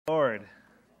Lord.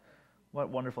 What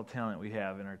wonderful talent we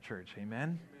have in our church.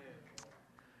 Amen?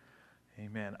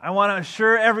 Amen. I want to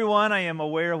assure everyone I am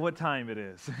aware of what time it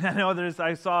is. I know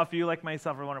I saw a few like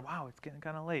myself are wondering, wow, it's getting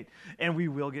kind of late. And we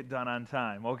will get done on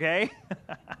time, okay?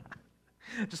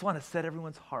 Just want to set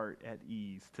everyone's heart at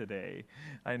ease today.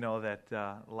 I know that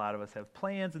a lot of us have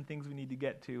plans and things we need to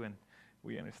get to, and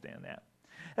we understand that.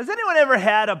 Has anyone ever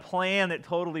had a plan that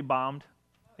totally bombed?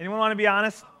 Anyone want to be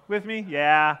honest with me?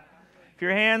 Yeah. If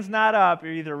your hand's not up,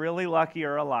 you're either really lucky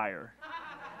or a liar.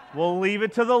 We'll leave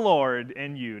it to the Lord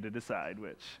and you to decide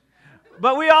which.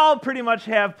 But we all pretty much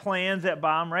have plans that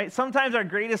bomb, right? Sometimes our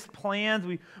greatest plans,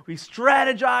 we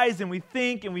strategize and we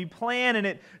think and we plan, and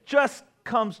it just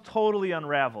comes totally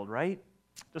unraveled, right?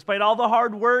 Despite all the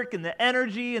hard work and the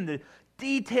energy and the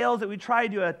details that we try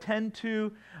to attend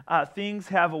to, things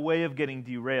have a way of getting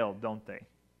derailed, don't they?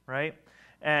 Right?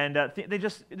 And there's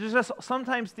just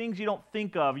sometimes things you don't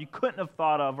think of, you couldn't have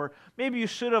thought of, or maybe you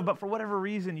should have, but for whatever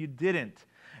reason you didn't.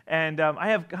 And I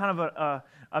have kind of a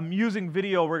amusing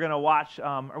video we're going to watch.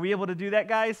 Are we able to do that,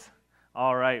 guys?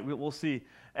 All right, we'll see.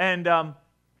 And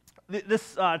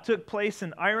this took place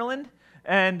in Ireland,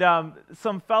 and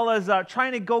some fellas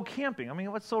trying to go camping. I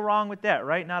mean, what's so wrong with that,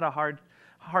 right? Not a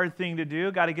hard thing to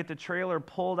do. Got to get the trailer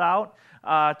pulled out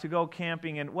to go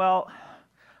camping, and well,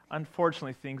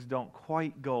 unfortunately, things don't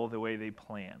quite go the way they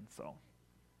planned. So.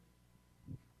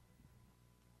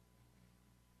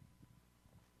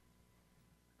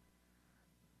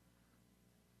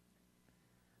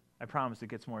 I promise it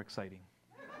gets more exciting.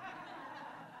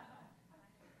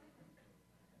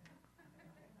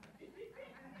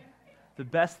 The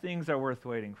best things are worth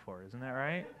waiting for, isn't that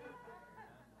right?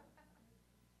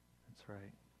 That's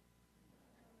right.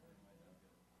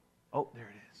 Oh,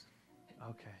 there it is.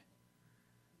 Okay.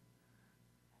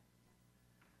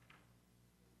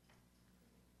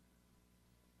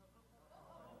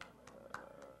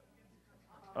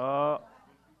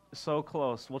 So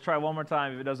close. We'll try one more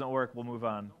time. If it doesn't work, we'll move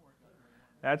on.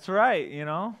 That's right, you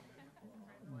know.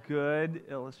 Good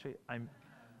illustration.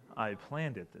 I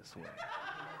planned it this way.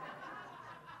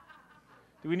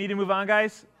 Do we need to move on,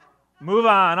 guys? Move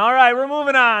on. All right, we're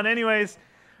moving on. Anyways,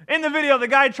 in the video, the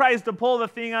guy tries to pull the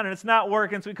thing on, and it's not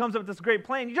working, so he comes up with this great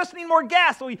plan. You just need more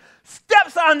gas. So he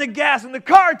steps on the gas, and the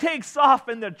car takes off,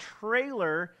 and the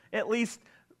trailer, at least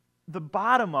the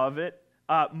bottom of it,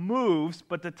 moves,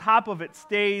 but the top of it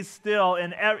stays still,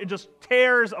 and it just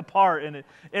tears apart, and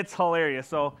it's hilarious.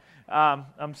 So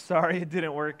I'm sorry it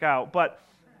didn't work out. But,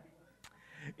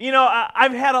 you know,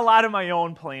 I've had a lot of my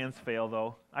own plans fail,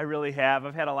 though. I really have.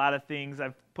 I've had a lot of things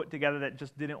I've put together that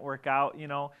just didn't work out, you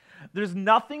know. There's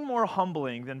nothing more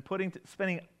humbling than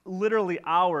spending literally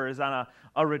hours on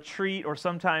a retreat, or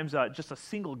sometimes just a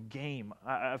single game.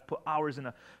 I've put hours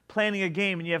into planning a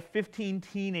game, and you have 15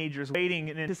 teenagers waiting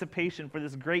in anticipation for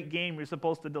this great game you're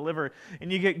supposed to deliver,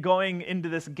 and you get going into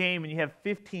this game, and you have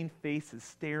 15 faces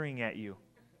staring at you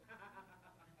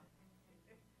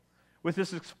with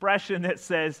this expression that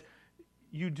says,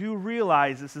 "You do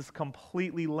realize this is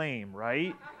completely lame,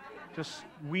 right? Just,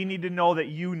 we need to know that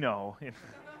you know."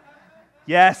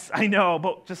 Yes, I know,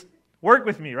 but just work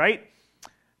with me, right?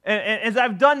 And as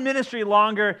I've done ministry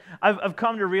longer, I've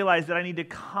come to realize that I need to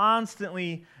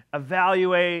constantly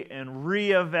evaluate and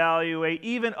reevaluate,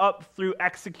 even up through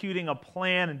executing a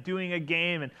plan and doing a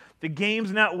game, and the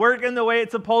game's not working the way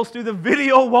it's supposed to, the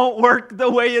video won't work the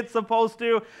way it's supposed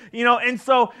to, you know, and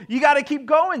so you got to keep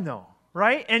going, though,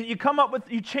 right? And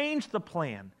you change the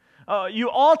plan. You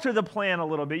alter the plan a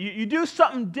little bit. You do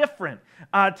something different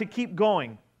to keep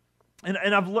going.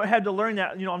 And I've had to learn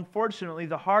that, you know, unfortunately,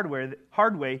 the hard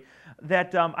way,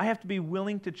 that I have to be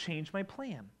willing to change my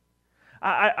plan.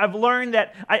 I've learned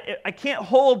that I can't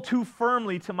hold too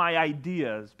firmly to my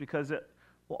ideas, because it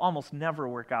will almost never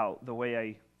work out the way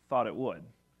I thought it would.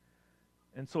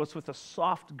 And so it's with a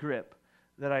soft grip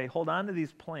that I hold on to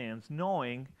these plans,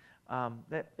 knowing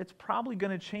that it's probably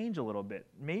going to change a little bit,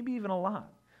 maybe even a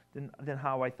lot, than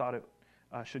how I thought it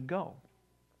should go.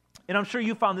 And I'm sure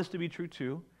you found this to be true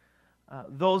too.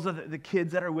 Those are the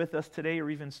kids that are with us today,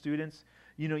 or even students.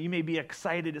 You know, you may be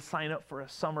excited to sign up for a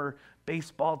summer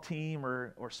baseball team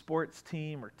or sports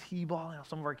team or t-ball. You know,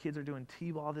 some of our kids are doing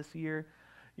t-ball this year.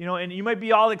 You know, and you might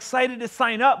be all excited to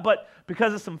sign up, but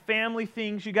because of some family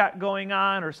things you got going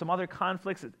on or some other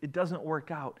conflicts, it doesn't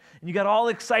work out. And you got all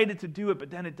excited to do it, but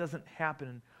then it doesn't happen.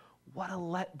 And what a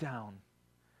letdown.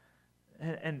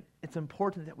 And it's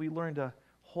important that we learn to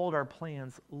hold our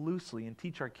plans loosely and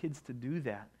teach our kids to do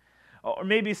that. Or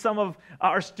maybe some of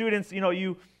our students, you know,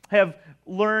 you have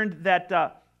learned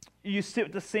that you sit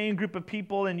with the same group of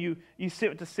people and you sit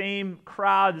with the same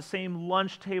crowd, the same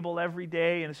lunch table every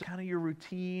day, and it's kind of your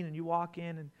routine, and you walk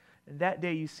in, and that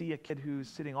day you see a kid who's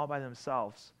sitting all by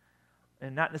themselves,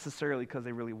 and not necessarily because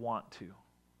they really want to,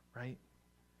 right?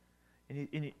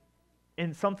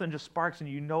 And something just sparks, and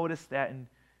you notice that, and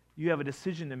you have a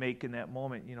decision to make in that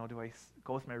moment. Do I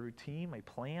go with my routine, my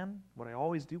plan, what I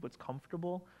always do, what's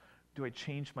comfortable? Do I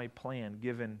change my plan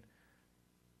given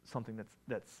something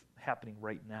that's happening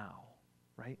right now,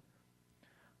 right?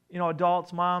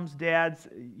 Adults, moms, dads,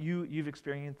 you've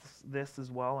experienced this as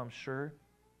well, I'm sure.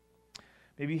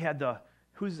 Maybe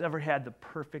who's ever had the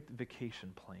perfect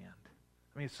vacation planned?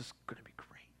 I mean, it's just going to be great.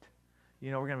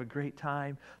 We're going to have a great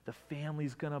time. The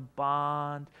family's going to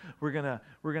bond. We're going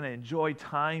to enjoy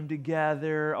time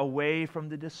together, away from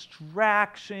the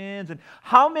distractions. And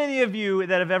how many of you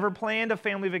that have ever planned a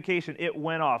family vacation, it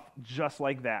went off just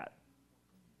like that?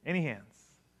 Any hands?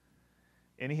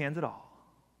 Any hands at all?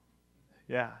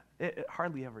 Yeah, it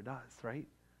hardly ever does, right?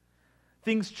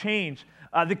 Things change.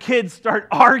 The kids start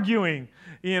arguing,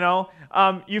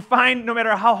 You find no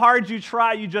matter how hard you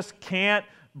try, you just can't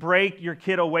break your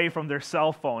kid away from their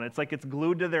cell phone. It's like it's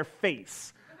glued to their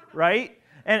face, right?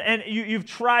 And you've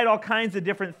tried all kinds of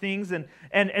different things, and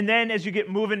then as you get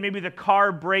moving, maybe the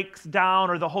car breaks down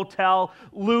or the hotel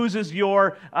loses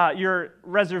your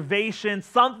reservation.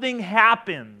 Something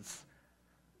happens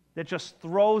that just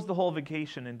throws the whole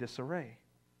vacation in disarray.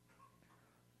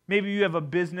 Maybe you have a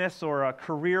business or a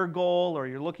career goal, or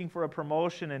you're looking for a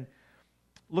promotion and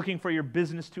looking for your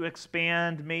business to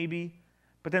expand maybe,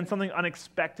 but then something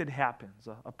unexpected happens.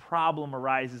 A problem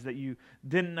arises that you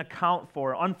didn't account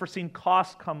for. Unforeseen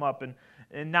costs come up,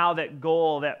 and now that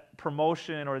goal, that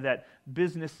promotion, or that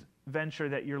business venture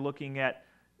that you're looking at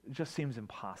just seems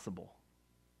impossible,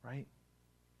 right?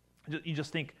 You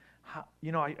just think,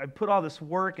 I put all this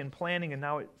work and planning, and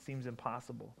now it seems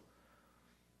impossible.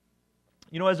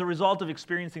 As a result of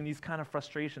experiencing these kind of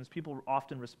frustrations, people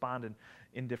often respond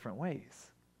in different ways.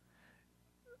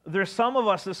 There's some of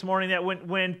us this morning that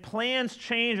when plans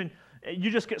change and you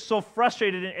just get so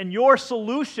frustrated, and your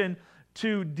solution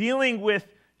to dealing with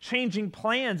changing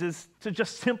plans is to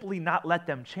just simply not let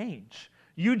them change.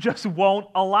 You just won't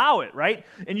allow it, right?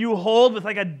 And you hold with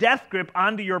like a death grip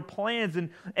onto your plans,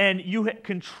 and you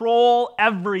control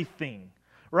everything.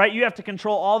 Right? You have to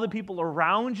control all the people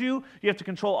around you. You have to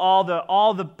control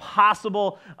all the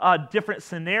possible different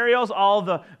scenarios, all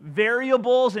the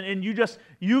variables, and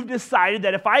you've decided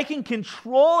that if I can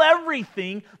control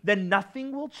everything, then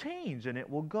nothing will change, and it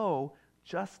will go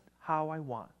just how I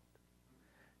want.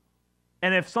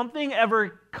 And if something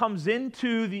ever comes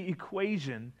into the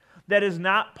equation that is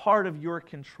not part of your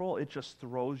control, it just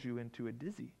throws you into a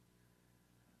dizzy.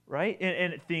 Right?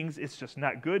 And it's just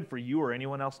not good for you or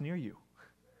anyone else near you.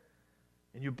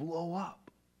 And you blow up.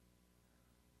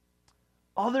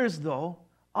 Others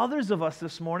of us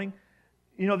this morning,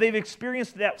 they've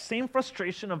experienced that same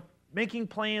frustration of making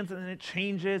plans and then it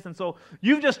changes. And so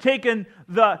you've just taken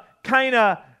the kind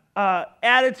of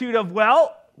attitude of,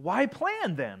 well, why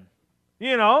plan then?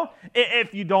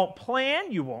 If you don't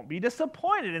plan, you won't be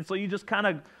disappointed. And so you just kind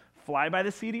of fly by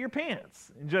the seat of your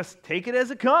pants and just take it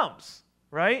as it comes,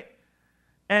 right?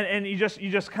 And you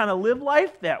just kind of live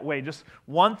life that way, just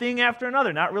one thing after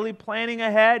another, not really planning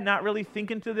ahead, not really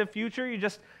thinking to the future.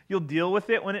 You'll deal with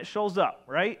it when it shows up,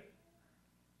 right?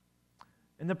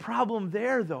 And the problem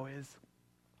there, though, is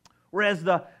whereas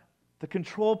the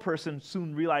control person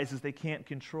soon realizes they can't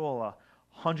control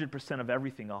 100% of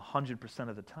everything 100%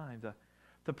 of the time,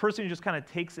 the person who just kind of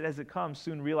takes it as it comes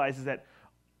soon realizes that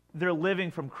they're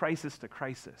living from crisis to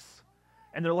crisis,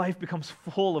 and their life becomes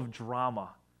full of drama,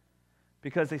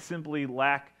 because they simply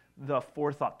lack the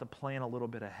forethought to plan a little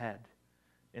bit ahead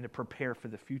and to prepare for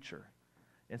the future.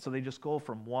 And so they just go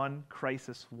from one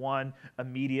crisis, one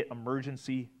immediate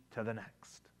emergency to the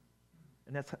next.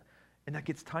 And that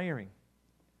gets tiring.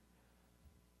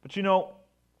 But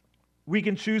we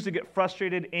can choose to get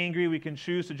frustrated, angry. We can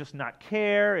choose to just not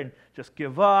care and just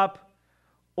give up.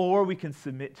 Or we can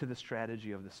submit to the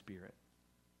strategy of the Spirit.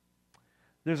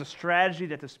 There's a strategy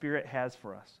that the Spirit has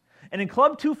for us. And in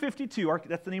Club 252,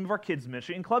 that's the name of our kids'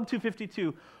 ministry, in Club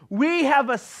 252, we have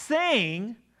a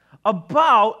saying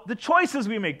about the choices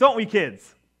we make, don't we,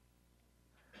 kids?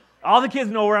 All the kids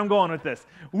know where I'm going with this.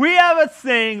 We have a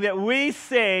saying that we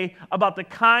say about the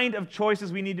kind of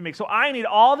choices we need to make. So I need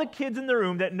all the kids in the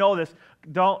room that know this.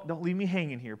 Don't leave me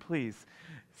hanging here, please.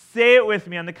 Say it with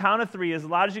me on the count of 3 as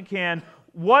loud as you can.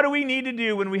 What do we need to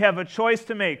do when we have a choice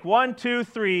to make? 1, 2,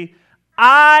 3.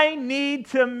 I need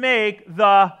to make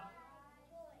the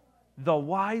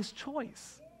wise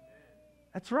choice.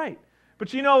 That's right.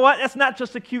 But you know what? That's not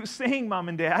just a cute saying, Mom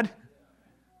and Dad.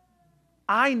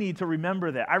 I need to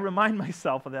remember that. I remind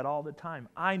myself of that all the time.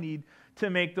 I need to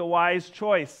make the wise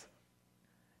choice.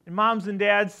 And moms and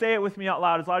dads, say it with me out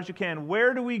loud as you can.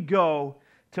 Where do we go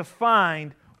to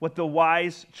find what the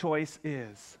wise choice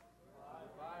is?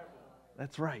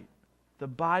 That's right. The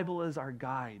Bible is our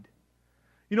guide.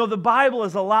 You know, the Bible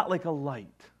is a lot like a light.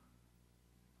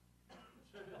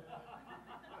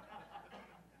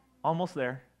 Almost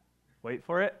there. Wait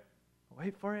for it.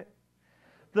 Wait for it.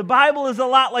 The Bible is a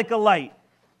lot like a light.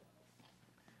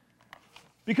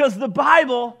 Because the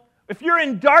Bible, if you're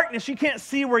in darkness, you can't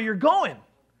see where you're going.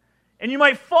 And you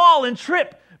might fall and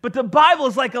trip, but the Bible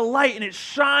is like a light and it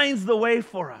shines the way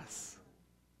for us.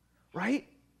 Right?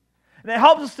 And it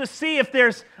helps us to see if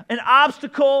there's an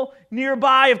obstacle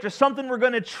nearby, if there's something we're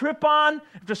going to trip on,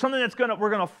 if there's something we're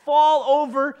going to fall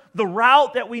over the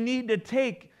route that we need to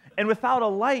take. And without a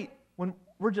light,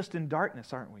 we're just in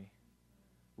darkness, aren't we?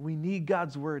 We need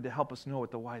God's Word to help us know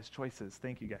what the wise choice is.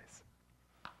 Thank you, guys.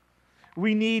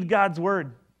 We need God's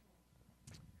Word.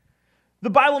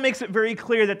 The Bible makes it very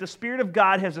clear that the Spirit of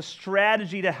God has a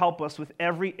strategy to help us with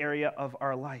every area of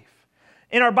our life.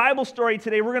 In our Bible story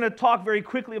today, we're going to talk very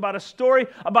quickly about a story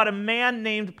about a man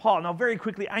named Paul. Now, very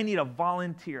quickly, I need a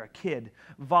volunteer, a kid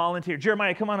volunteer.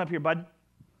 Jeremiah, come on up here, bud.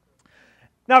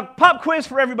 Now, pop quiz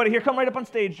for everybody here. Come right up on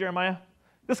stage, Jeremiah.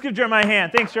 Let's give Jeremiah a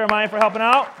hand. Thanks, Jeremiah, for helping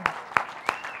out.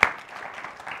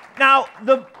 Now,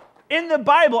 in the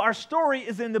Bible, our story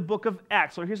is in the book of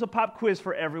Acts. So here's a pop quiz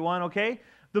for everyone, okay?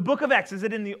 The book of Acts, is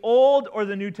it in the Old or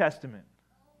the New Testament?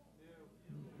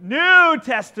 New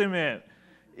Testament.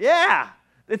 Yeah,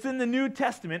 it's in the New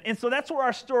Testament. And so that's where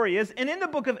our story is. And in the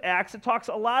book of Acts, it talks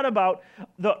a lot about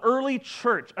the early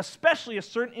church, especially a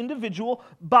certain individual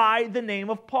by the name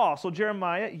of Paul. So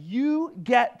Jeremiah, you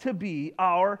get to be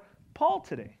our Paul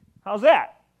today. How's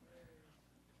that?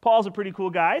 Paul's a pretty cool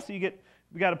guy, so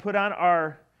we got to put on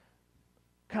our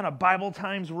kind of Bible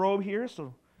Times robe here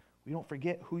so we don't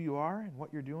forget who you are and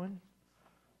what you're doing.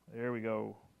 There we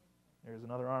go. There's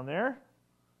another arm there.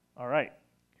 All right,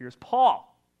 here's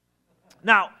Paul.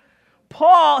 Now,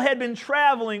 Paul had been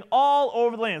traveling all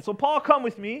over the land. So Paul, come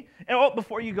with me. And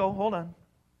before you go, hold on.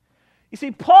 You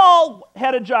see, Paul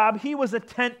had a job. He was a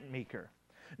tent maker.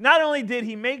 Not only did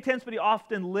he make tents, but he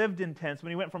often lived in tents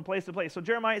when he went from place to place. So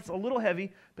Jeremiah, it's a little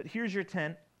heavy, but here's your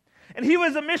tent. And he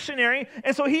was a missionary,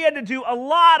 and so he had to do a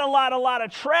lot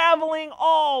of traveling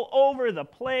all over the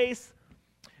place.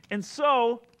 And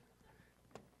so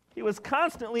he was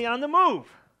constantly on the move.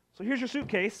 So here's your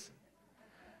suitcase.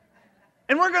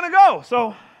 And we're going to go.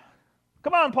 So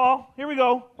come on, Paul. Here we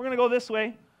go. We're going to go this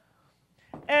way.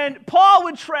 And Paul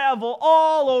would travel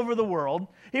all over the world.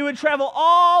 He would travel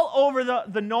all over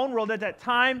the known world at that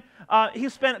time. He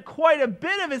spent quite a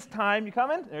bit of his time. You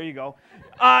coming? There you go.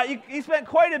 He spent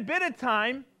quite a bit of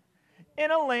time in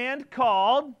a land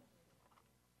called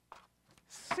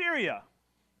Syria.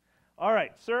 All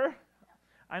right, sir.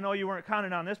 I know you weren't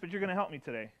counting on this, but you're going to help me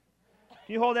today.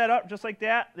 Can you hold that up just like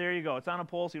that? There you go. It's on a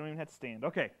pole, so you don't even have to stand.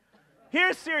 Okay.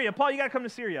 Here's Syria. Paul, you got to come to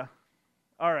Syria.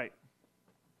 All right.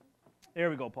 There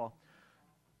we go, Paul.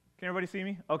 Can everybody see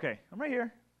me? Okay. I'm right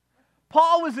here.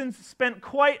 Paul spent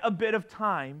quite a bit of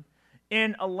time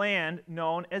in a land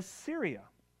known as Syria.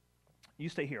 You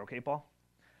stay here, okay, Paul?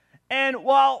 And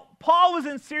while Paul was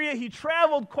in Syria, he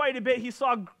traveled quite a bit. He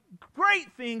saw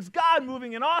great things, God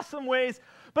moving in awesome ways.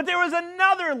 But there was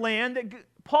another land that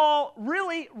Paul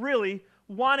really, really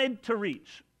wanted to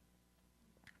reach.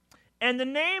 And the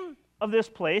name of this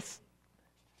place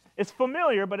is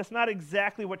familiar, but it's not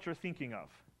exactly what you're thinking of.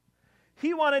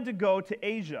 He wanted to go to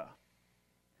Asia.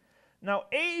 Now,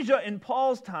 Asia in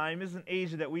Paul's time isn't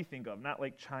Asia that we think of, not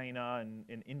like China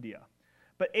and India.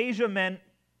 But Asia meant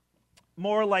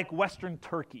more like Western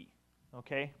Turkey.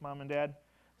 Okay, Mom and Dad?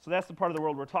 So that's the part of the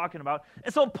world we're talking about.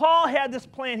 And so Paul had this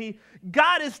plan. He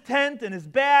got his tent and his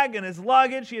bag and his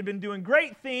luggage. He had been doing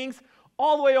great things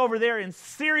all the way over there in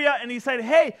Syria. And he said,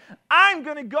 hey, I'm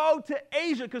going to go to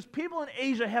Asia because people in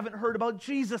Asia haven't heard about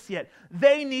Jesus yet.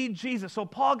 They need Jesus. So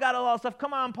Paul got a lot of stuff.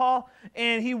 Come on, Paul.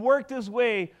 And he worked his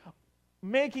way,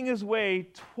 making his way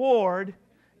toward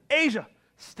Asia.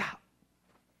 Stop.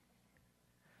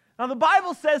 Now, the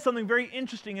Bible says something very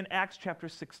interesting in Acts chapter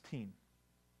 16.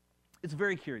 It's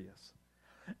very curious.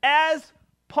 As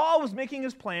Paul was making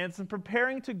his plans and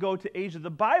preparing to go to Asia,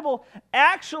 the Bible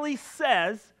actually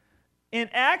says in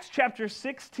Acts chapter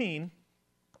 16,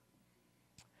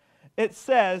 it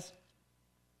says,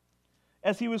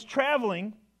 as he was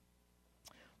traveling,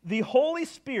 the Holy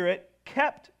Spirit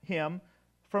kept him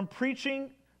from preaching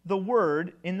the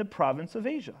word in the province of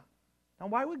Asia. Now,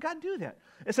 why would God do that?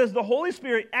 It says the Holy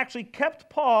Spirit actually kept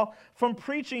Paul from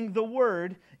preaching the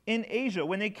word in Asia.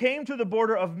 When they came to the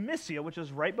border of Mysia, which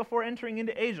is right before entering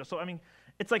into Asia. So,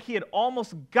 it's like he had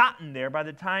almost gotten there by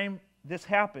the time this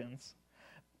happens.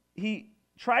 He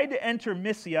tried to enter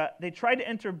Mysia. They tried to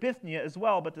enter Bithynia as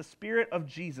well, but the Spirit of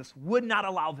Jesus would not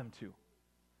allow them to.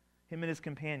 Him and his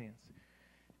companions.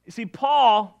 You see,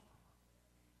 Paul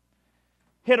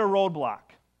hit a roadblock.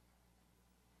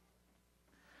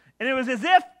 And it was as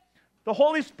if the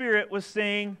Holy Spirit was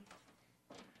saying,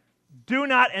 do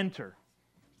not enter.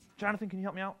 Jonathan, can you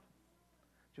help me out?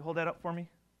 Would you hold that up for me?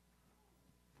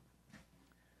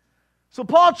 So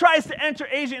Paul tries to enter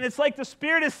Asia, and it's like the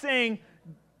Spirit is saying,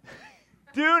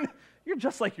 dude, you're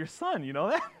just like your son, you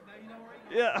know that?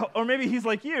 Yeah, or maybe he's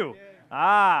like you.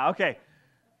 Okay.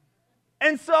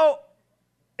 And so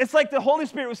it's like the Holy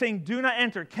Spirit was saying, do not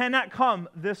enter, cannot come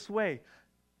this way.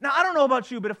 Now, I don't know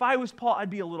about you, but if I was Paul, I'd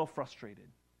be a little frustrated.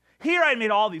 Here I'd made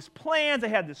all these plans. I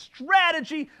had this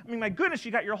strategy. My goodness,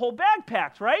 you got your whole bag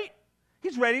packed, right?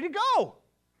 He's ready to go.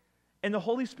 And the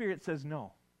Holy Spirit says,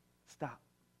 no, stop.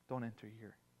 Don't enter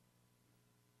here.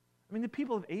 The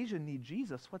people of Asia need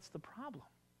Jesus. What's the problem?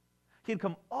 He had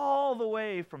come all the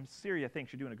way from Syria.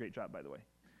 Thanks, you're doing a great job, by the way.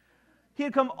 He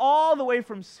had come all the way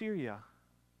from Syria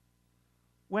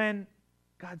when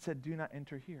God said, do not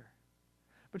enter here.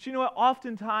 But you know what?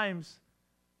 Oftentimes,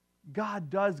 God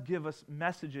does give us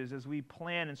messages as we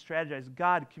plan and strategize.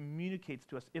 God communicates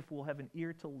to us if we'll have an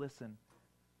ear to listen.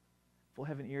 If we'll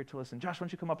have an ear to listen. Josh, why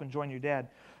don't you come up and join your dad?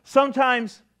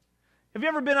 Sometimes, have you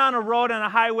ever been on a road, on a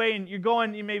highway, and you're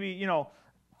going maybe,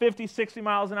 50, 60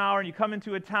 miles an hour, and you come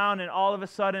into a town, and all of a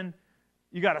sudden,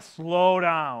 you got to slow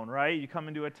down, right? You come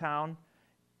into a town,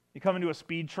 you come into a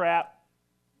speed trap,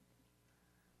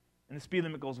 and the speed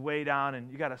limit goes way down, and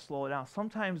you got to slow it down.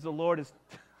 Sometimes the Lord is...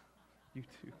 You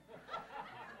too.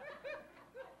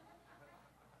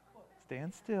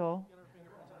 Stand still.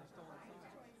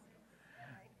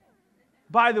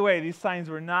 By the way, these signs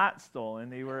were not stolen.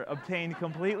 They were obtained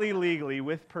completely legally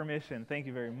with permission. Thank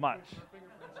you very much.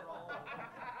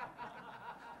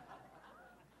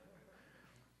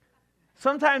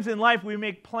 Sometimes in life we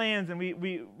make plans and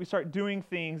we start doing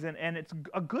things, and it's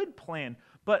a good plan.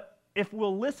 But if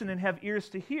we'll listen and have ears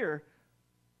to hear,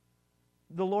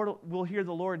 we'll hear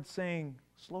the Lord saying,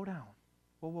 slow down.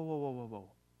 Whoa, whoa, whoa, whoa, whoa, whoa.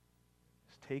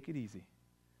 Just take it easy.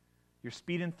 You're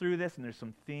speeding through this, and there's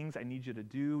some things I need you to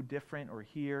do different or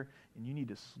hear, and you need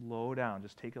to slow down.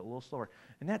 Just take it a little slower.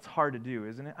 And that's hard to do,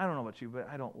 isn't it? I don't know about you, but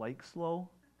I don't like slow.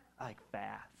 I like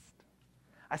fast.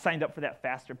 I signed up for that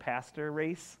Faster Pastor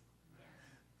race.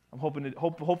 I'm hoping to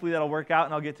hopefully that'll work out,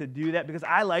 and I'll get to do that because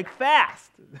I like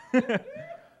fast.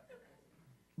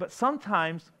 But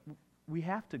sometimes we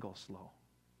have to go slow.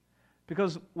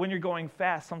 Because when you're going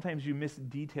fast, sometimes you miss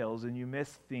details and you miss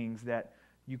things that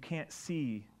you can't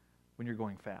see when you're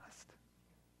going fast.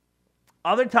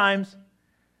 Other times,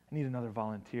 I need another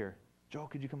volunteer. Joe,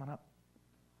 could you come on up?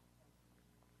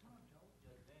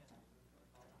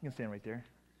 You can stand right there.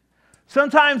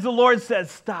 Sometimes the Lord says,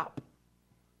 stop.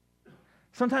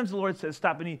 Sometimes the Lord says,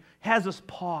 stop, and He has us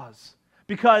pause.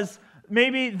 Because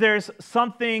maybe there's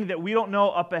something that we don't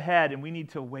know up ahead, and we need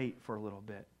to wait for a little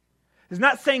bit. He's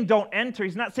not saying don't enter.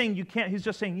 He's not saying you can't. He's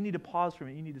just saying you need to pause for a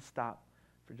minute. You need to stop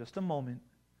for just a moment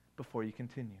before you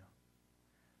continue.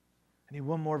 I need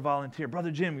one more volunteer.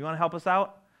 Brother Jim, you want to help us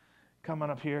out? Come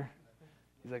on up here.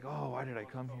 He's like, oh, why did I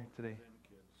come here today?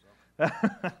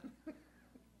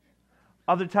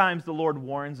 Other times the Lord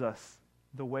warns us,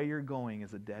 the way you're going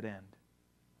is a dead end.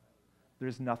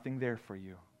 There's nothing there for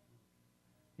you.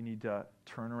 You need to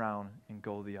turn around and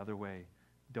go the other way.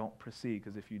 Don't proceed,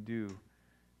 because if you do,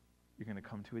 you're going to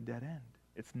come to a dead end.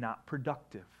 It's not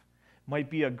productive. Might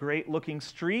be a great-looking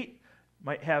street.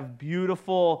 Might have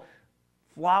beautiful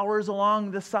flowers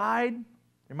along the side.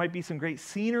 There might be some great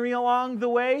scenery along the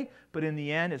way, but in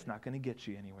the end, it's not going to get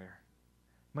you anywhere.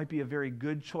 It might be a very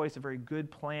good choice, a very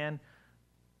good plan,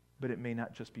 but it may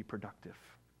not just be productive,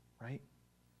 right?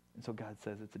 And so God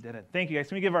says it's a dead end. Thank you, guys.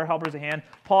 Can we give our helpers a hand?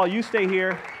 Paul, you stay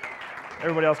here.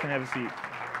 Everybody else can have a seat.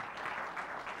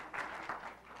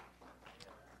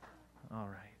 All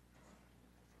right.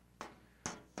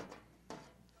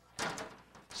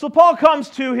 So Paul comes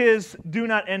to his do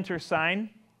not enter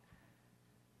sign.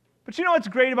 But you know what's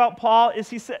great about Paul is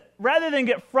he said, rather than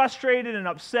get frustrated and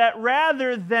upset,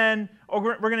 rather than,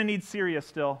 we're going to need Syria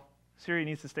still. Syria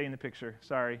needs to stay in the picture.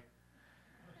 Sorry.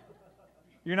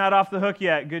 You're not off the hook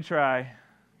yet. Good try.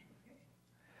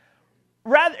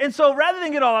 Rather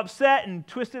than get all upset and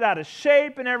twisted out of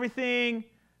shape and everything,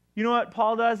 you know what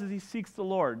Paul does is he seeks the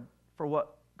Lord for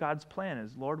what God's plan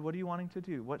is. Lord, what are you wanting to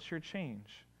do? What's your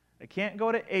change? I can't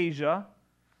go to Asia.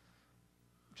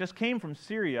 Just came from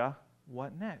Syria.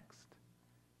 What next?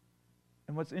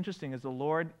 And what's interesting is the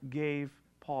Lord gave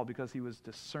Paul, because he was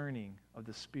discerning of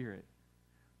the Spirit,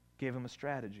 gave him a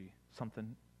strategy,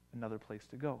 another place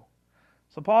to go.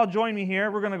 So Paul, join me here.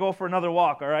 We're going to go for another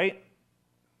walk, all right?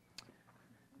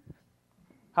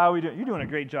 How are we doing? You're doing a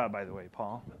great job, by the way,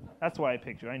 Paul. That's why I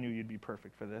picked you. I knew you'd be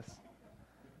perfect for this.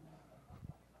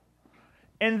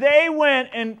 And they went,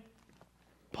 and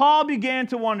Paul began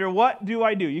to wonder, what do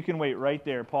I do? You can wait right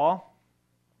there, Paul.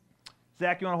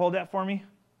 Zach, you want to hold that for me?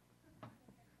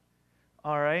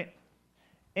 All right.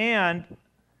 And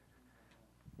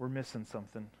we're missing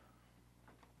something.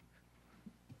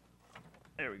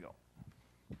 There we go.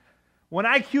 When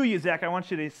I cue you, Zach, I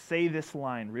want you to say this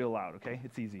line real loud, okay?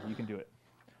 It's easy. You can do it.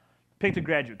 Picked a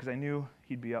graduate because I knew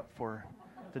he'd be up for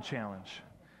the challenge.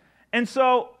 And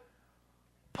so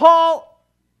Paul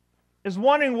is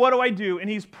wondering, what do I do? And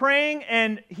he's praying,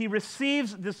 and he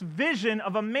receives this vision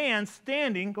of a man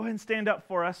standing. Go ahead and stand up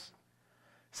for us.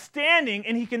 Standing,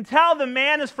 and he can tell the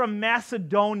man is from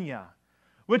Macedonia,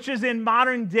 which is in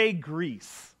modern-day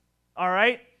Greece. All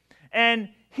right? And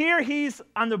here he's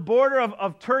on the border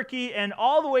of Turkey and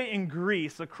all the way in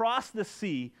Greece, across the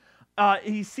sea.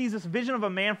 He sees this vision of a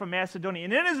man from Macedonia.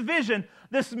 And in his vision,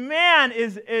 this man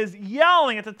is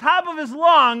yelling at the top of his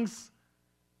lungs,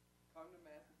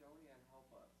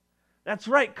 that's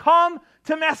right. Come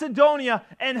to Macedonia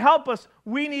and help us.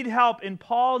 We need help. And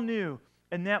Paul knew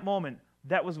in that moment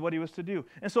that was what he was to do.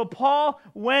 And so Paul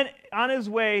went on his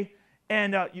way,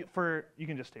 and you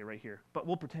can just stay right here, but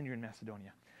we'll pretend you're in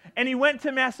Macedonia. And he went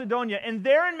to Macedonia, and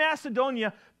there in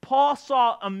Macedonia, Paul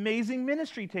saw amazing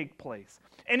ministry take place.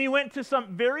 And he went to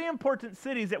some very important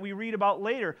cities that we read about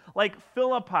later, like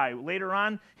Philippi. Later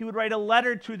on, he would write a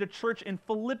letter to the church in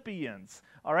Philippians.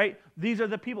 All right? These are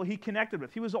the people he connected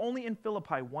with. He was only in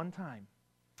Philippi one time.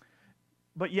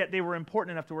 But yet they were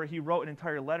important enough to where he wrote an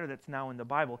entire letter that's now in the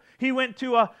Bible. He went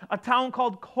to a town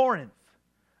called Corinth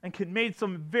and made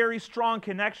some very strong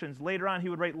connections. Later on, he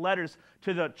would write letters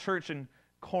to the church in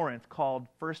Corinth called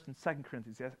 1st and 2nd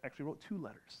Corinthians. He actually wrote 2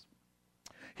 letters.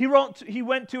 He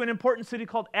went to an important city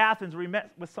called Athens, where he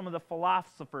met with some of the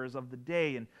philosophers of the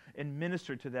day and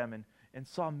ministered to them and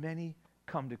saw many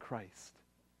come to Christ.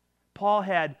 Paul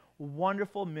had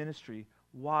wonderful ministry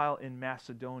while in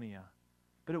Macedonia,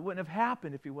 but it wouldn't have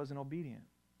happened if he wasn't obedient.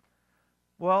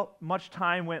 Well, much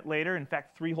time went later, in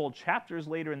fact, 3 whole chapters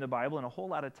later in the Bible, and a whole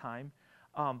lot of time,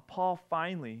 Paul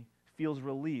finally feels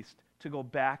released to go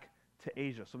back to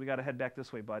Asia. So we got to head back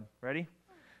this way, bud. Ready?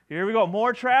 Here we go.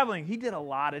 More traveling. He did a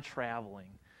lot of traveling.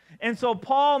 And so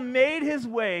Paul made his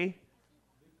way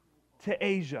to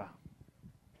Asia.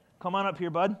 Come on up here,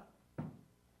 bud.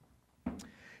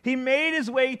 He made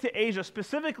his way to Asia,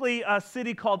 specifically a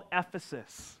city called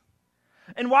Ephesus.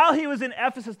 And while he was in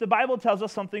Ephesus, the Bible tells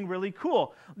us something really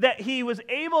cool, that he was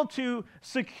able to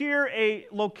secure a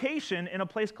location in a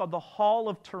place called the Hall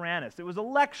of Tyrannus. It was a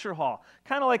lecture hall,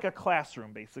 kind of like a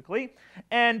classroom, basically.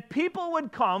 And people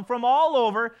would come from all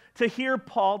over to hear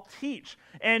Paul teach.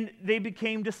 And they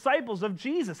became disciples of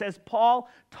Jesus as Paul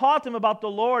taught them about the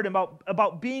Lord,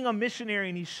 about being a missionary.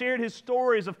 And he shared his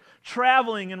stories of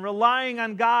traveling and relying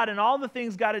on God and all the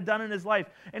things God had done in his life.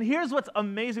 And here's what's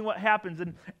amazing what happens.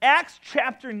 In Acts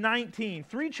chapter 19,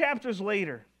 3 chapters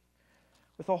later,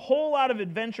 with a whole lot of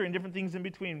adventure and different things in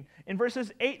between, in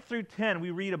verses 8 through 10,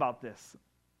 we read about this.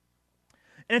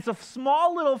 And it's a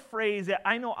small little phrase that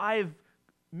I know I've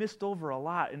missed over a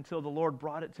lot until the Lord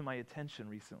brought it to my attention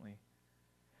recently.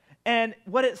 And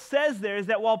what it says there is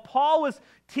that while Paul was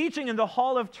teaching in the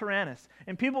Hall of Tyrannus,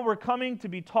 and people were coming to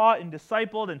be taught and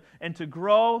discipled and to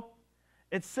grow,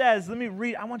 it says, let me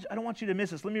read, I don't want you to miss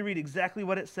this. Let me read exactly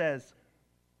what it says.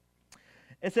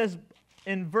 It says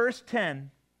in verse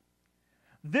 10,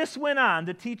 this went on,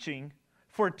 the teaching,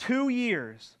 for 2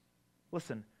 years.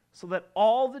 Listen, so that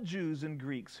all the Jews and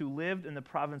Greeks who lived in the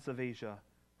province of Asia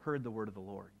heard the word of the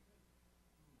Lord.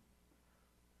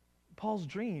 Paul's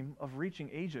dream of reaching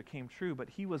Asia came true, but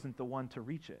he wasn't the one to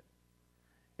reach it.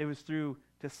 It was through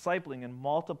discipling and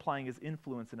multiplying his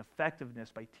influence and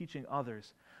effectiveness by teaching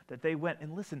others that they went.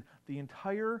 And listen, the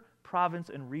entire province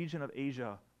and region of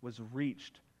Asia was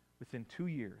reached within 2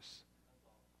 years.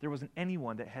 There wasn't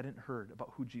anyone that hadn't heard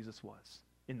about who Jesus was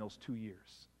in those 2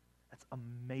 years. That's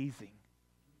amazing.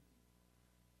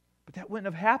 But that wouldn't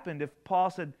have happened if Paul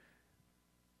said,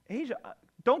 Asia,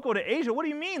 don't go to Asia. What do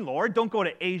you mean, Lord? Don't go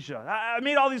to Asia. I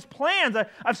made all these plans.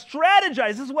 I've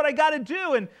strategized. This is what I got to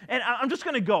do, and I'm just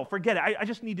going to go. Forget it. I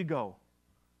just need to go.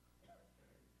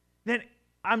 Then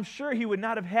I'm sure he would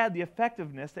not have had the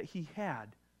effectiveness that he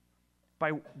had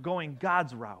by going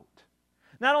God's route.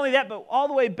 Not only that, but all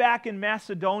the way back in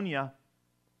Macedonia,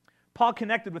 Paul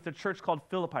connected with a church called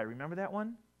Philippi. Remember that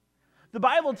one? The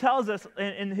Bible tells us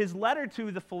in his letter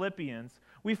to the Philippians,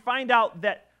 we find out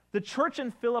that the church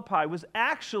in Philippi was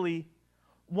actually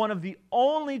one of the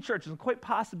only churches, and quite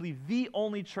possibly the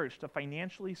only church, to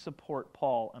financially support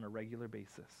Paul on a regular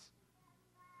basis.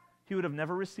 He would have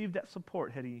never received that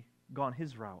support had he gone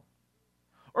his route.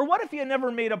 Or what if he had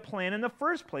never made a plan in the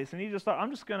first place and he just thought,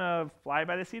 I'm just going to fly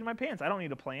by the seat of my pants. I don't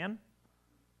need a plan.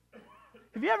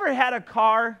 Have you ever had a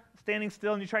car standing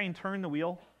still and you try and turn the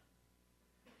wheel?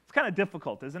 It's kind of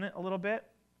difficult, isn't it, a little bit?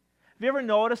 Have you ever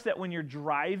noticed that when you're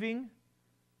driving,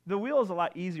 the wheel is a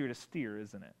lot easier to steer,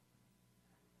 isn't it?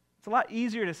 It's a lot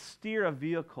easier to steer a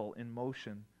vehicle in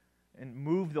motion and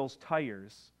move those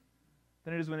tires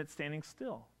than it is when it's standing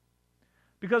still.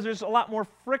 Because there's a lot more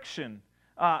friction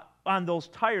on those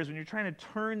tires when you're trying to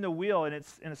turn the wheel and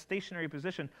it's in a stationary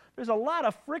position. There's a lot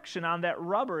of friction on that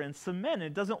rubber and cement, and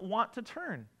it doesn't want to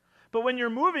turn. But when you're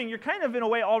moving, you're kind of in a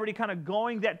way already kind of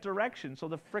going that direction, so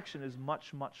the friction is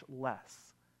much, much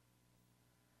less.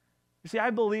 You see,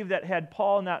 I believe that had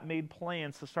Paul not made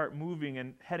plans to start moving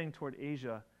and heading toward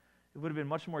Asia, it would have been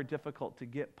much more difficult to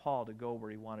get Paul to go where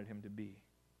he wanted him to be.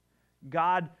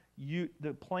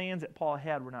 The plans that Paul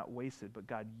had were not wasted, but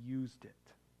God used it.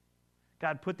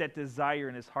 God put that desire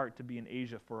in his heart to be in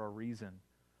Asia for a reason.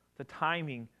 The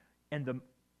timing and the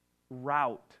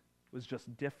route was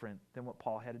just different than what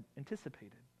Paul had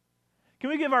anticipated. Can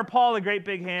we give our Paul a great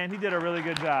big hand? He did a really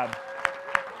good job.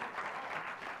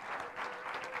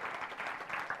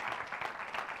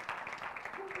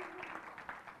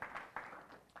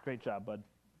 Great job, bud.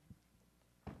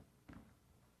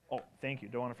 Oh, thank you.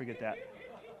 Don't want to forget that.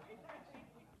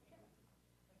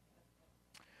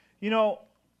 You know,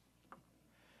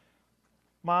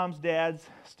 moms, dads,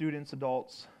 students,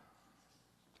 adults,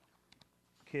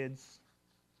 kids,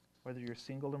 whether you're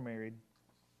single or married,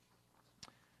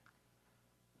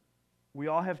 we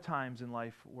all have times in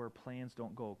life where plans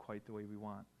don't go quite the way we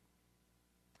want.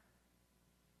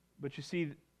 But you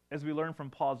see, as we learn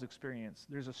from Paul's experience,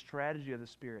 there's a strategy of the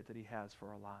Spirit that he has for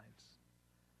our lives.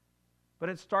 But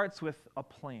it starts with a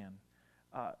plan.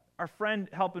 Our friend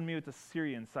helping me with the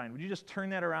Syrian sign, would you just turn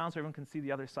that around so everyone can see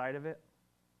the other side of it?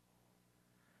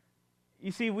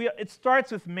 You see, it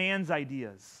starts with man's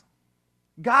ideas.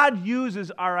 God uses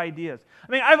our ideas.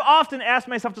 I mean, I've often asked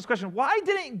myself this question, why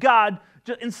didn't God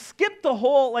and skip the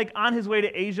whole, on his way to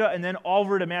Asia and then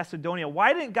over to Macedonia?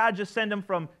 Why didn't God just send him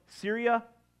from Syria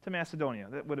to Macedonia?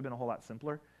 That would have been a whole lot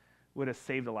simpler. Would have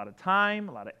saved a lot of time,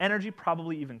 a lot of energy,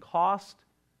 probably even cost.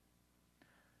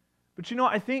 But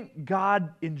I think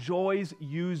God enjoys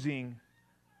using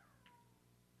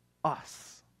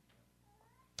us.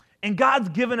 And God's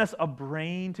given us a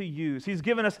brain to use. He's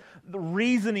given us the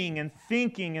reasoning and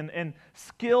thinking and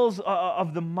skills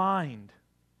of the mind.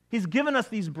 He's given us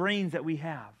these brains that we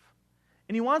have.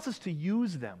 And He wants us to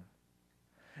use them.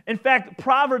 In fact,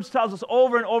 Proverbs tells us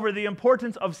over and over the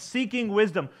importance of seeking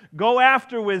wisdom. Go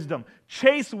after wisdom.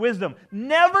 Chase wisdom.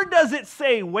 Never does it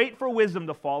say, wait for wisdom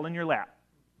to fall in your lap.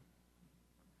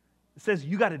 It says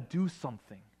you got to do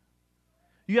something.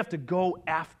 You have to go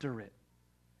after it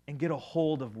and get a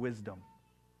hold of wisdom.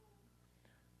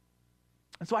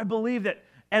 And so I believe that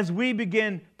as we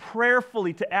begin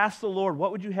prayerfully to ask the Lord,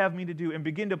 what would you have me to do, and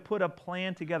begin to put a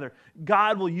plan together,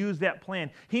 God will use that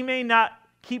plan. He may not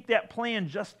keep that plan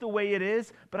just the way it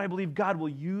is, but I believe God will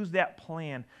use that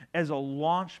plan as a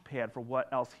launch pad for what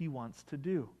else He wants to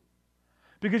do.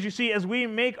 Because you see, as we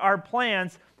make our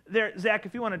plans, there, Zach,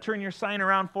 if you want to turn your sign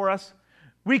around for us,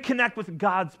 we connect with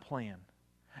God's plan.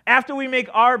 After we make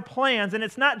our plans, and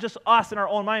it's not just us in our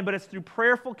own mind, but it's through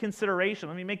prayerful consideration.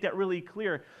 Let me make that really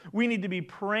clear. We need to be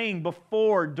praying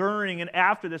before, during, and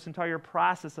after this entire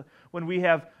process when we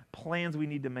have plans we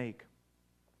need to make.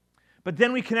 But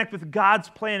then we connect with God's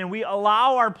plan, and we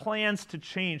allow our plans to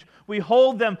change. We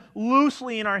hold them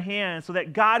loosely in our hands so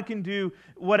that God can do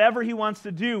whatever He wants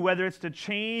to do, whether it's to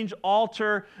change,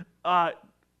 alter,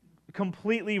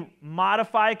 completely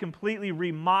modify, completely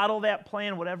remodel that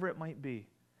plan, whatever it might be.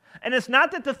 And it's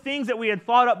not that the things that we had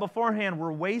thought up beforehand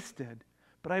were wasted,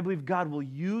 but I believe God will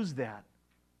use that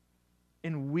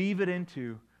and weave it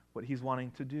into what He's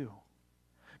wanting to do.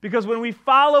 Because when we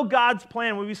follow God's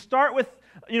plan, when we start with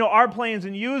our plans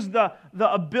and use the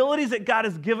abilities that God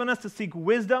has given us to seek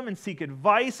wisdom and seek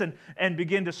advice and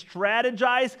begin to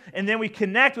strategize, and then we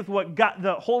connect with what God,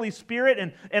 the Holy Spirit,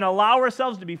 and allow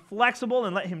ourselves to be flexible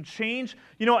and let Him change,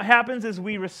 what happens is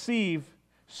we receive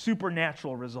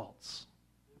supernatural results.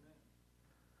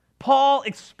 Paul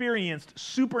experienced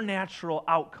supernatural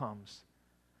outcomes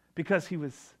because he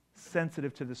was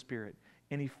sensitive to the Spirit,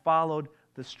 and he followed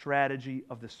the strategy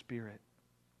of the Spirit.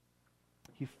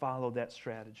 He followed that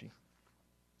strategy.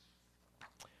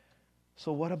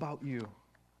 So what about you?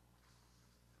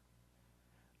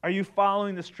 Are you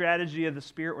following the strategy of the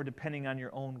Spirit or depending on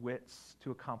your own wits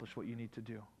to accomplish what you need to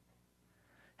do?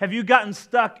 Have you gotten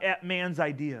stuck at man's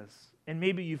ideas? And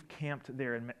maybe you've camped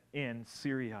there in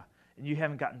Syria and you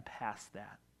haven't gotten past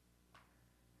that.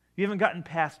 You haven't gotten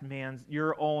past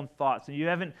your own thoughts, and you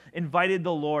haven't invited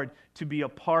the Lord to be a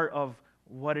part of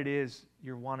what it is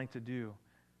you're wanting to do.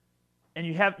 And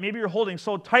maybe you're holding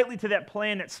so tightly to that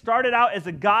plan that started out as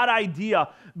a God idea,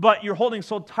 but you're holding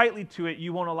so tightly to it,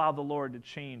 you won't allow the Lord to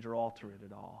change or alter it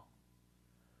at all.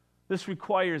 This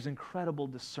requires incredible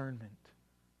discernment.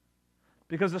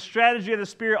 Because the strategy of the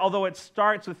Spirit, although it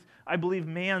starts with, I believe,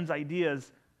 man's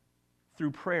ideas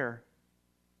through prayer,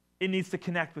 it needs to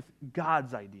connect with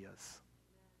God's ideas.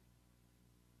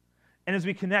 And as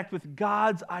we connect with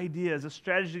God's ideas, the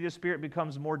strategy of the Spirit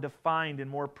becomes more defined and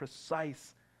more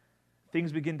precise.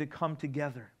 Things begin to come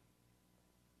together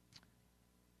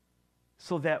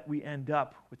so that we end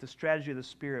up with the strategy of the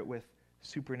Spirit with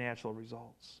supernatural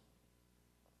results.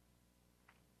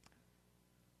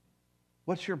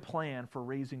 What's your plan for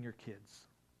raising your kids?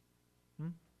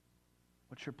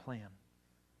 What's your plan?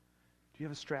 Do you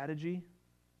have a strategy?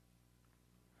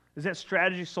 Is that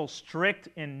strategy so strict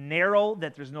and narrow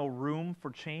that there's no room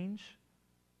for change?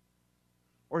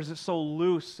 Or is it so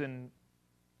loose and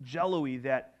jello-y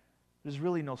that there's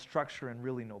really no structure and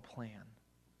really no plan?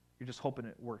 You're just hoping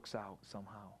it works out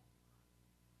somehow.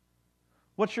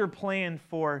 What's your plan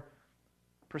for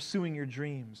pursuing your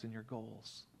dreams and your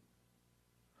goals?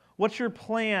 What's your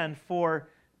plan for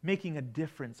making a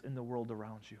difference in the world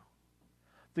around you?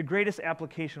 The greatest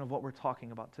application of what we're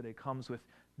talking about today comes with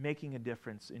making a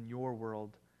difference in your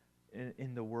world,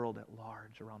 in the world at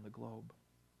large, around the globe.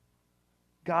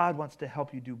 God wants to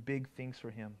help you do big things for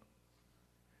Him.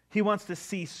 He wants to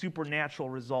see supernatural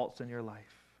results in your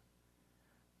life.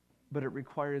 But it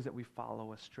requires that we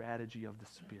follow a strategy of the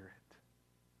Spirit.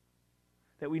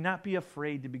 That we not be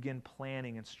afraid to begin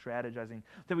planning and strategizing.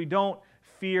 That we don't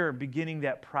fear beginning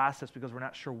that process because we're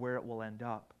not sure where it will end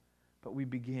up. But we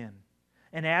begin.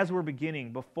 And as we're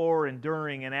beginning, before and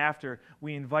during and after,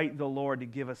 we invite the Lord to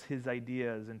give us His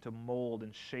ideas and to mold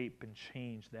and shape and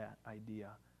change that idea.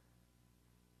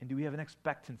 And do we have an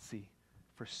expectancy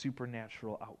for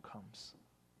supernatural outcomes?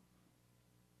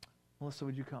 Melissa,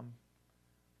 would you come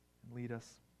and lead us?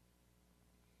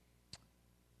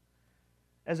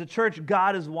 As a church,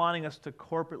 God is wanting us to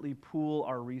corporately pool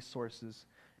our resources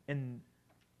and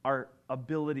our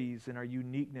abilities and our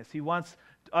uniqueness. He wants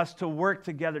us to work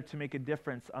together to make a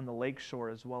difference on the lakeshore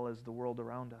as well as the world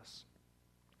around us.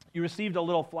 You received a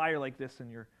little flyer like this in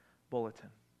your bulletin.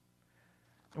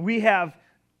 We have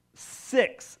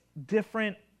 6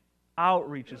 different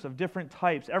outreaches of different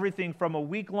types. Everything from a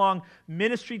week-long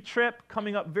ministry trip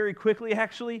coming up very quickly,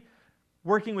 actually,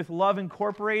 working with Love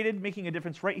Incorporated, making a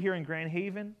difference right here in Grand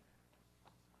Haven.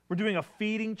 We're doing a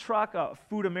feeding truck, a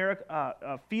Feed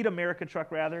America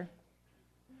truck, rather.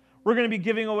 We're going to be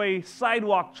giving away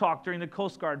sidewalk chalk during the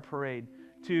Coast Guard parade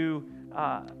to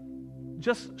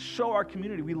just show our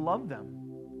community we love them.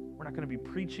 We're not going to be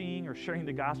preaching or sharing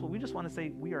the gospel. We just want to say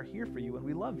we are here for you and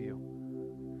we love you.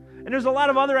 And there's a lot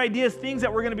of other ideas, things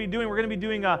that we're going to be doing. We're going to be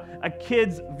doing a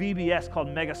kids' VBS called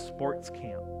Mega Sports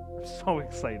Camp. I'm so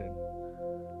excited.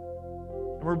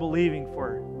 And we're believing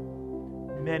for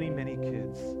many, many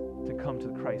kids to come to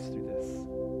Christ through this.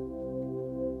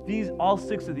 All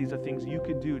 6 of these are things you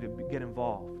could do to get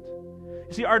involved.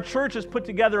 You see, our church has put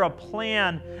together a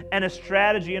plan and a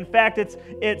strategy. In fact,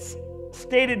 it's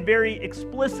stated very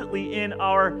explicitly in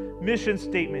our mission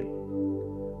statement.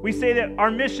 We say that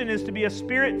our mission is to be a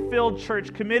Spirit-filled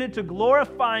church committed to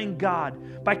glorifying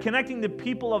God by connecting the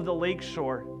people of the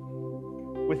lakeshore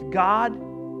with God,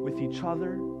 with each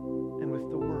other, and with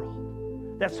the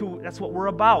world. That's what we're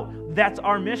about. That's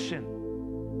our mission.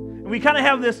 And we kind of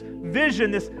have this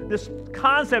vision, this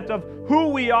concept of who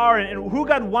we are and who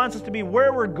God wants us to be,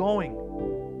 where we're going.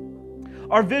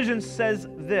 Our vision says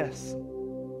this.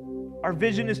 Our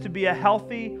vision is to be a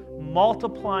healthy,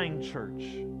 multiplying church,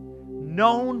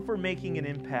 known for making an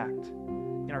impact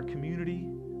in our community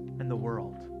and the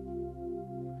world.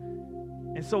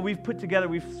 And so we've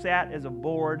sat as a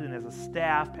board and as a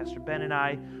staff, Pastor Ben and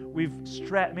I, we've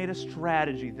made a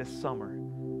strategy this summer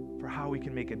for how we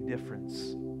can make a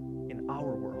difference in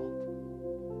our world.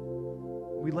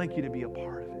 We'd like you to be a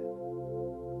part of it.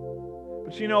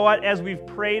 But you know what? As we've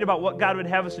prayed about what God would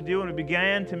have us to do and we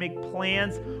began to make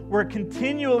plans, we're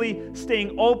continually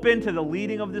staying open to the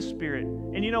leading of the Spirit.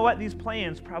 And you know what? These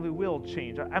plans probably will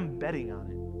change. I'm betting on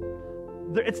it.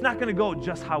 it's not going to go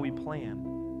just how we plan.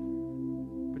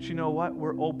 But you know what?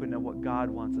 We're open to what God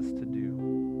wants us to do.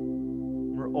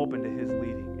 We're open to His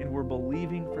leading, and we're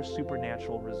believing for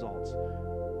supernatural results.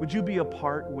 Would you be a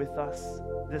part with us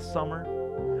this summer?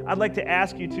 I'd like to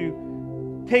ask you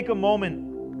to take a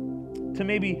moment to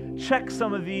maybe check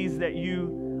some of these that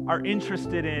you are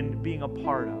interested in being a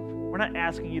part of. We're not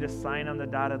asking you to sign on the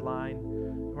dotted line.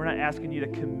 We're not asking you to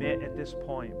commit at this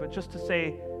point, but just to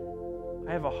say,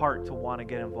 I have a heart to want to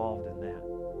get involved in that.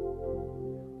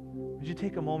 Would you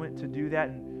take a moment to do that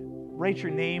and write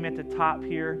your name at the top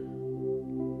here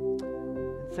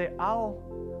and say,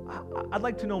 I'd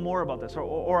like to know more about this,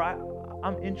 or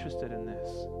I'm interested in this.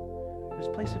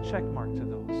 Just place a check mark to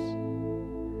those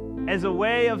as a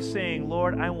way of saying,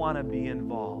 Lord, I want to be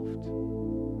involved.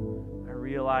 I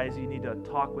realize you need to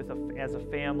talk as a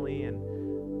family and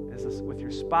with your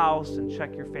spouse and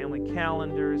check your family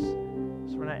calendars.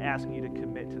 So we're not asking you to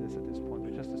commit to this at this point,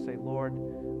 but just to say, Lord,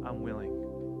 I'm willing.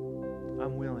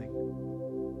 I'm willing.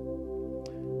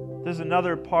 There's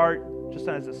another part, just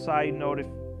as a side note, if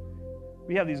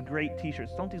we have these great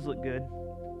t-shirts. Don't these look good?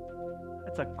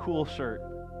 That's a cool shirt.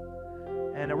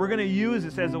 And we're going to use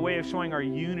this as a way of showing our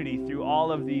unity through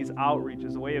all of these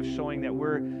outreaches, a way of showing that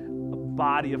we're a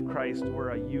body of Christ, we're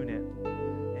a unit.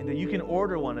 And you can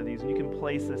order one of these, and you can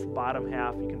place this bottom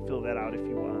half. You can fill that out if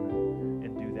you want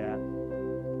and do that.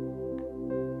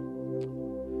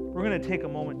 We're going to take a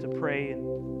moment to pray. And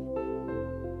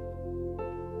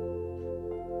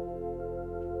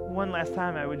one last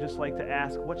time, I would just like to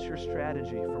ask, what's your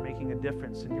strategy for making a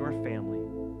difference in your family,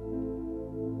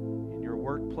 in your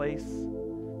workplace?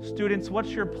 Students,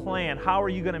 what's your plan? How are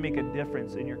you going to make a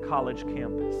difference in your college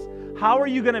campus? How are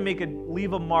you going to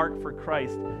leave a mark for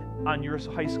Christ on your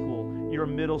high school, your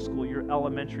middle school, your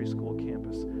elementary school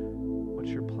campus? What's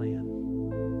your plan?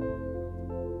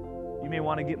 You may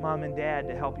want to get mom and dad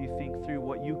to help you think through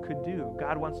what you could do.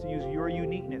 God wants to use your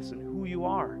uniqueness and who you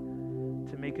are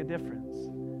to make a difference.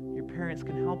 Your parents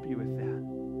can help you with that.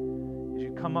 As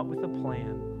you come up with a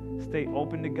plan, stay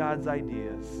open to God's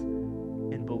ideas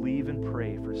and believe and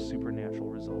pray for supernatural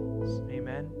results.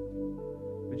 Amen?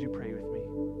 Would you pray with me?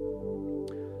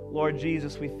 Lord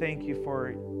Jesus, we thank you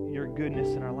for your goodness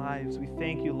in our lives. We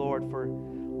thank you, Lord, for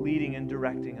leading and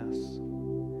directing us.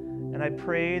 And I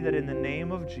pray that in the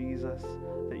name of Jesus,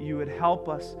 that you would help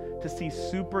us to see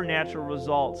supernatural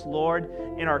results, Lord,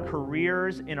 in our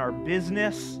careers, in our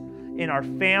business, in our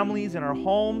families, in our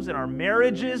homes, in our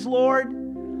marriages, Lord,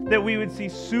 that we would see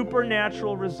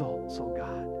supernatural results, oh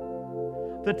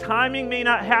God. The timing may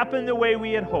not happen the way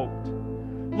we had hoped.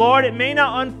 Lord, it may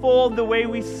not unfold the way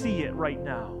we see it right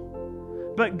now.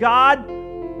 But God,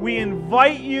 we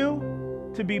invite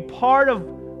you to be part of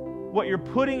what you're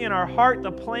putting in our heart,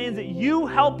 the plans that you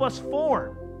help us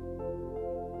form.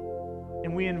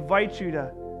 And we invite you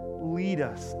to lead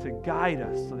us, to guide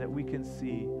us so that we can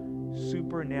see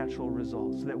supernatural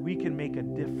results, so that we can make a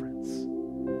difference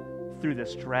through the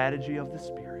strategy of the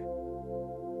Spirit.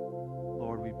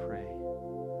 Lord, we pray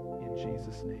in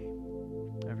Jesus' name.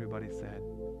 Everybody said,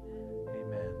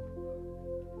 amen.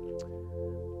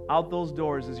 Out those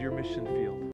doors is your mission field.